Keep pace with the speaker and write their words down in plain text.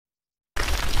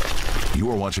You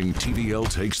are watching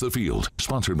TVL Takes the Field,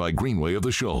 sponsored by Greenway of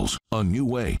the Shoals. A new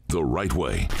way, the right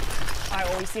way. All right,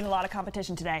 well, we've seen a lot of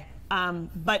competition today,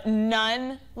 but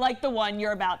none like the one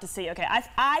you're about to see. Okay,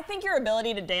 I think your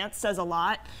ability to dance says a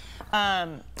lot.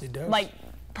 It does. Like,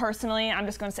 personally, I'm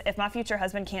just going to say, if my future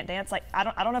husband can't dance, like, I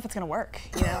don't know if it's going to work.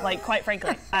 You know, like, quite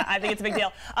frankly, I think it's a big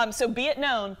deal. So be it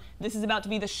known, this is about to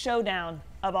be the showdown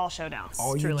of all showdowns.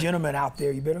 Oh, you gentlemen out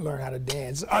there, you better learn how to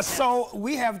dance. So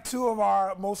we have two of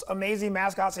our most amazing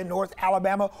mascots in North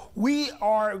Alabama. We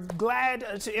are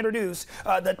glad to introduce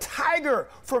the Tiger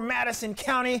from Madison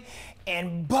County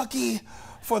and Bucky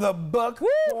for the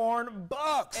Buckhorn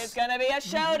Bucks. It's gonna be a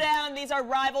showdown. These are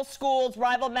rival schools,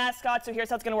 rival mascots. So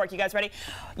here's how it's gonna work. You guys ready?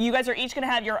 You guys are each gonna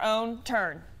have your own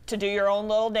turn to do your own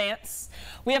little dance.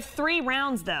 We have 3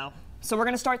 rounds though. So we're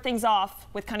gonna start things off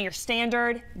with kind of your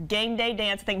standard game day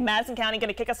dance. I think Madison County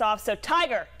gonna kick us off. So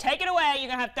Tiger, take it away. You're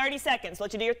gonna have 30 seconds.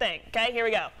 Let you do your thing. Okay, here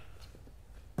we go.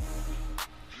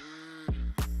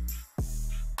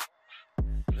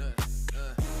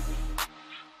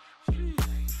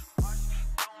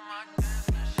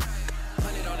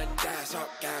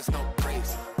 Guys, no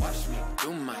breaks. Watch me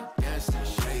do my dance and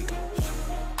shake.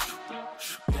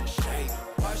 And shake.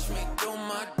 Watch me do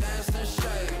my dance and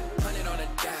shake. 100 on the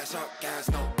dash, all gas,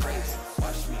 no brakes.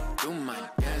 Watch me do my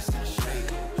dance and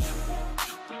shake.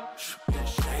 And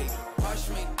shake. Watch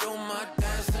me do my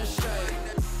dance and shake.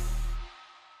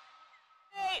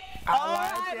 All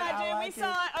right, my dude, we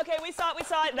saw it. Okay, we saw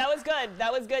it. That was good.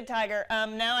 That was good, Tiger.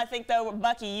 Now I think, though,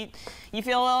 Bucky, you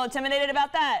feel a little intimidated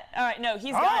about that? All right, no,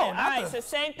 he's got it. All right, so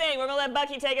same thing. We're going to let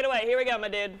Bucky take it away. Here we go, my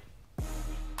dude.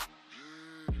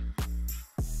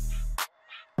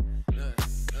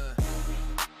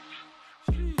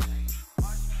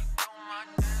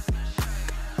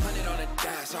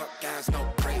 All gas,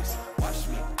 no brakes. Watch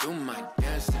me do my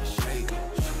dance and shake.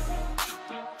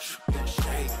 And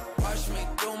shake. Watch me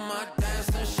do my dance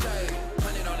and shake.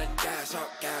 100 on the dash, all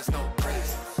gas, no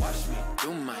brakes. Watch me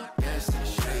do my dance and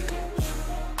shake.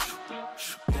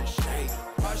 And shake.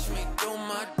 Watch me do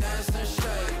my dance and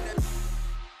shake.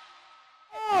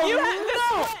 Oh, you had this.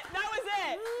 That was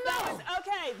it. That was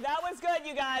okay. That was good,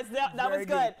 you guys. That was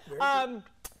good.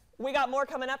 We got more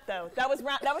coming up, though. That was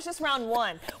just round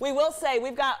 1. We will say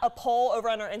we've got a poll over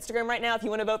on our Instagram right now if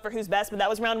you want to vote for who's best, but that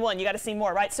was round 1. You got to see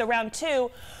more, right? So round 2,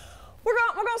 we're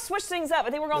gonna switch things up. I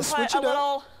think we're gonna put a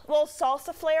little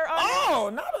salsa flair on it.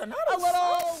 Oh, not a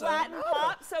little Latin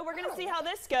pop. So we're gonna see how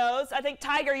this goes. I think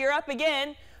Tiger, you're up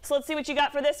again. So let's see what you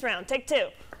got for this round. Take 2.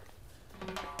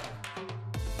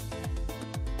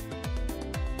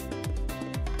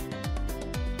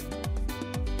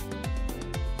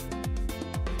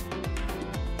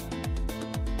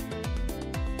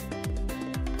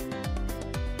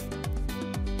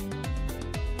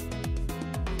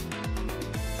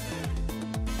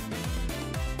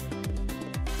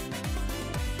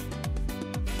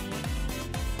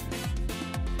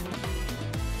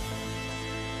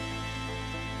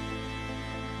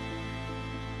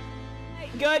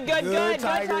 Good,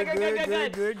 Tiger,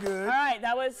 good. All right,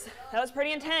 that was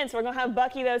pretty intense. We're gonna have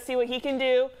Bucky though see what he can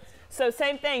do. So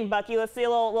same thing, Bucky. Let's see a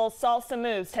little salsa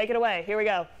moves. Take it away. Here we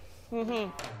go.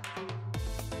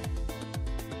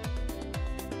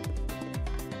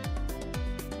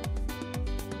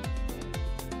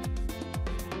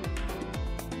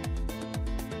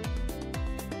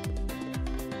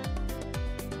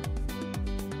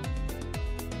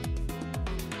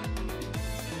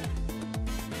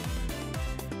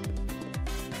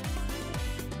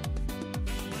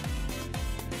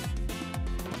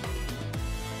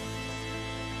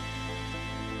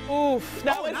 Oof,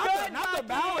 that was good. Not the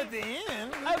bow at the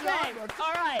end. Okay,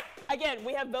 all right. Again,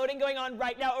 we have voting going on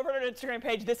right now over on our Instagram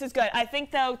page. This is good. I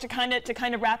think, though, to kind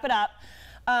of wrap it up,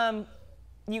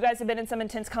 you guys have been in some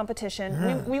intense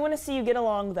competition. We want to see you get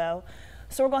along, though.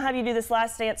 So we're gonna have you do this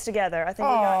last dance together. I think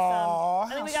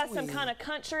we got some kind of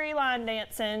country line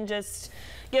dancing. Just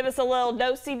give us a little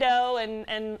do-si-do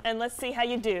and let's see how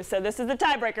you do. So this is the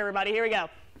tiebreaker, everybody. Here we go.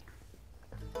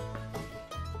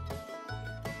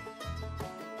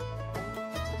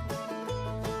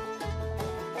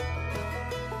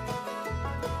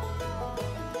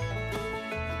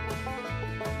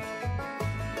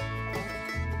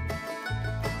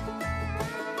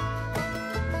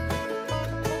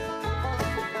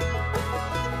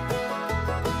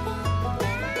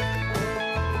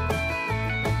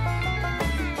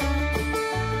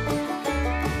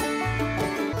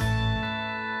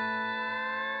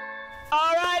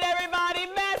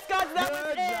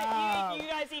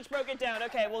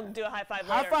 Okay, we'll do a high five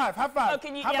High later. five, high five. Oh,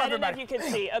 can you? High Yeah, five, I don't know if everybody. you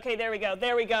can see. Okay, there we go.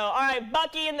 There we go. All right,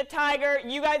 Bucky and the Tiger.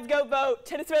 You guys go vote.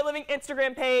 Tennis About Living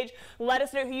Instagram page. Let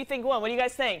us know who you think won. What do you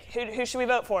guys think? Who should we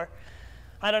vote for?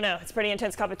 I don't know. It's pretty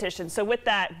intense competition. So with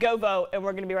that, go vote, and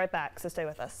we're going to be right back. So stay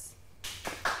with us.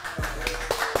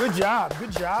 Good job.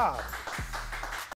 Good job.